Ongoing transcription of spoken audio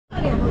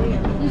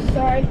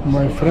Sorry.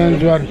 My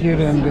friends are here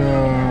in the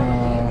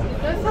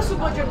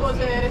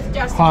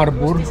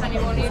harbor,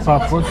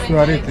 Paphos. We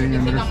are eating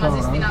in the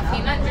restaurant.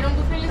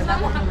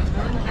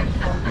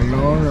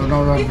 Hello,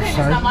 now we're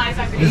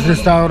outside. This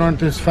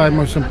restaurant is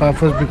famous in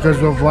Paphos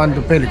because of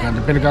the Pelican.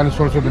 The Pelican is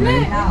also the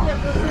name.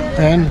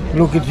 And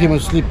look at him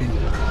sleeping.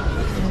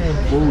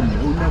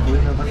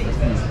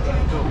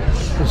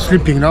 He's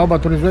sleeping now,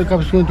 but when he wakes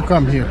up, he's going to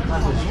come here.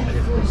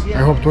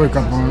 I hope to wake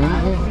up.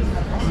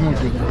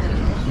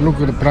 Look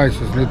at the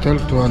prices, little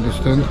to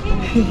understand.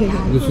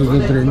 This is the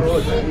drinks.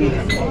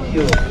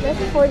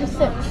 That's 46.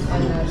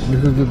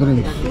 This is the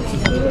drinks.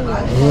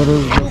 Where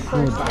is the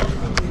food?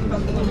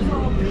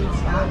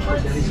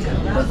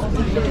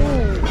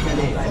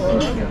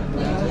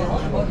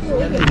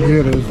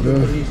 Here is the.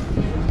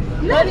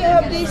 Then you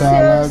have these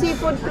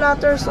seafood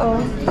platters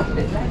on.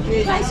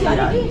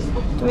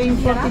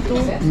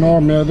 242. No,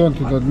 me I don't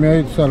eat that. Me I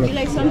eat salad. You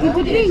like something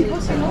to drink?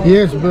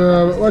 Yes,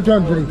 but what you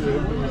want to drink?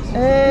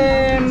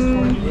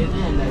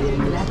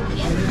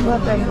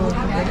 What I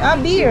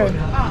know? Beer.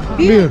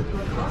 Beer.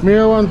 Me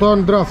I want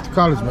one draft,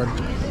 Carlsberg.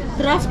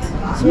 Draft?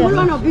 Small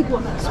one or big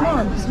one? Small.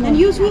 And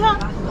you,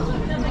 sweetheart?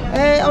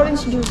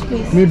 Orange juice,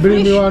 please. Me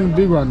bring me one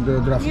big one, the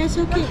draft. Yes,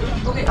 okay.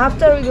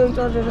 After we're going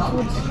to order the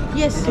food.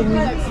 Yes.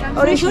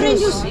 Orange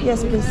juice.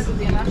 Yes, please.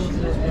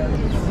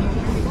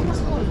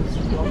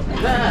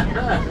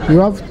 You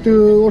have to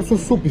also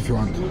soup if you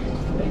want.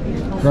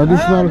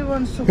 Traditional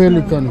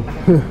Pelican.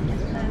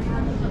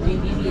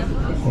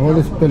 All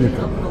is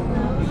Pelican.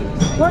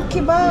 Pork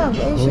kebab,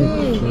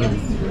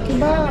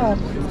 kebab.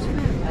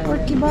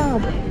 Pork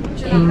kebab.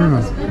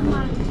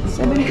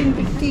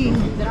 17.50.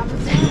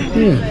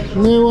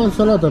 Yeah, me want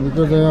salata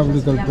because I have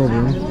little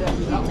problem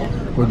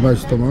with my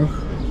stomach.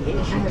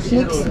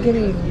 Mixed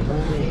grill.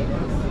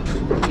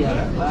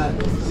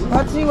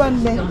 What do you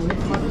want, Ben?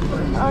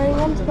 I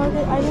want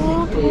spaghetti. I don't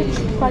want which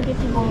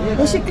spaghetti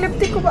bolognese. Is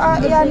clipti ko ba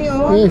yan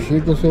yun? Yes,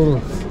 kasoro.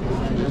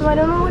 So I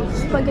don't know which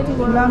spaghetti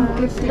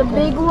bolognese. The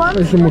big one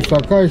Ești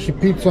moussaka, ești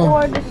pizza,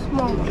 or the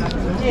small?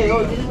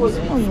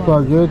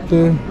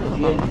 spaghetti.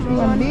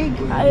 One big.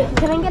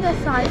 Can I get a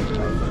side?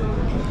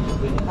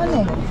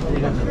 Ano?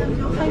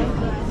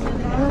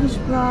 French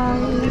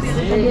fries,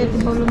 spaghetti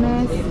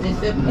bolognese.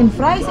 And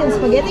fries and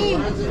spaghetti?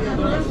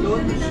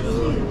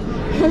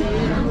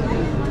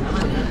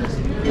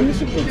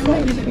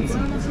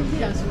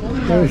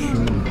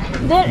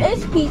 There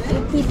is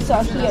pizza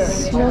here.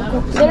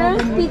 There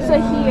is pizza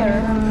here,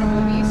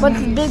 but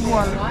it's big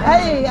one.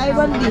 I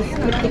want this.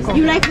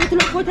 You like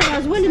water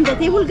as well in the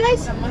table,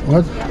 guys?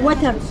 What?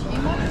 Water.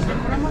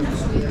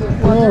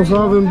 Oh, so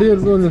having beer,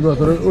 only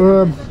water.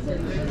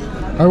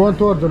 I want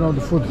to order now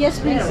the food. Yes,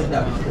 please.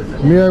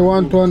 Me, I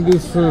want on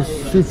this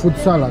seafood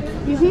salad.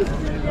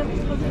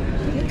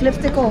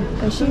 Cliftico.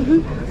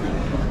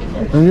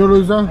 And you,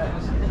 Luisa?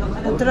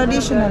 A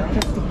traditional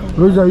cliftico.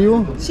 Luisa,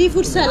 you?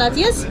 Seafood salad,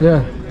 yes?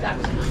 Yeah.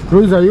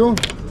 Luisa, you?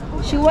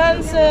 She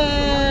wants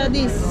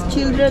this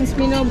children's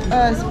menu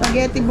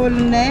spaghetti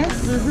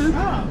bolognese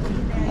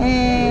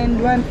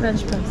and one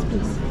French fries,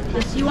 please.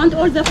 Yes. You want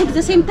all the food at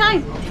the same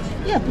time?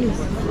 Yeah, please.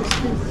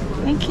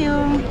 Thank you.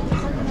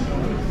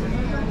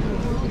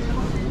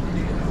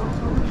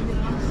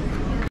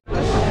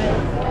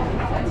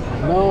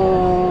 No.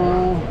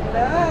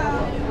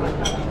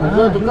 I'm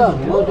going to come.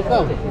 I'm going to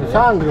come. It's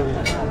hungry.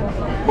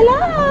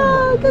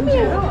 Hello, come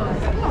here.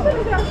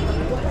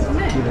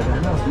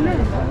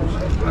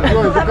 I'm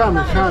going to come.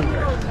 It's hungry.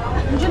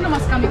 Buongiorno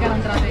mascami che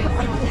non trate.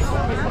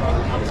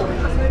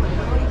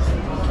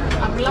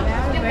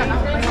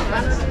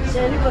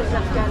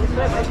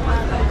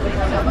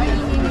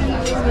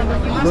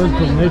 I'm going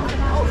to make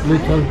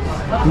little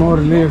more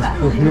leaves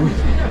for him.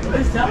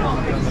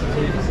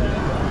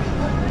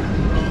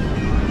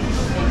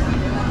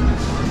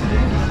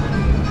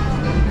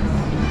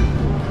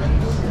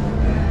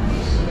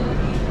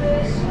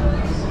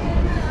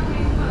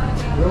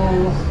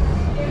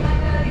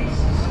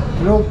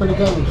 Hello,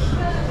 Pelicans.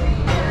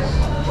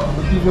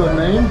 What is your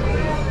name?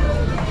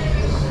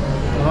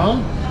 Huh?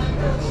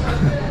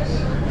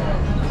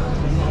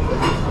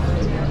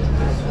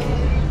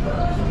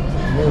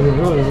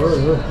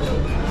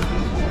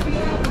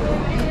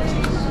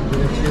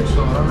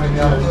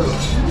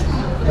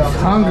 It's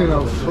hungry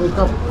now. Wake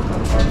up.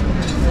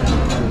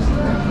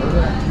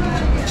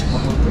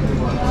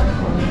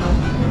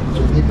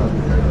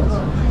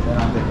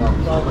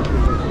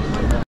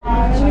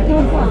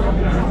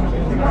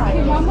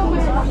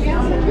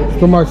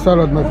 Too much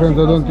salad, my friends.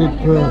 I don't eat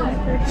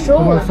too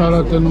much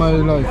salad in my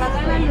life.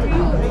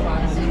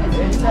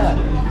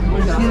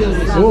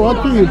 Oh,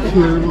 what do you eat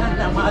here?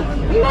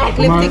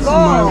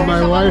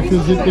 My wife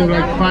is eating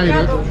like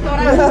pirate.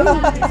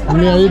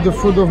 Me, I eat the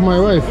food of my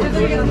wife.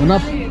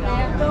 Enough.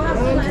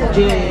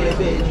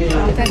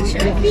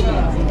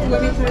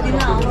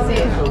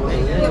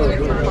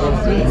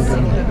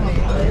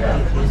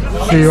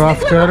 See you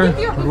after.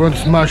 We're going to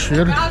smash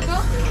here.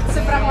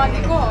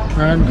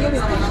 And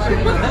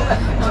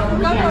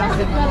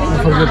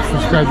don't forget to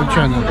subscribe to the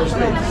channel.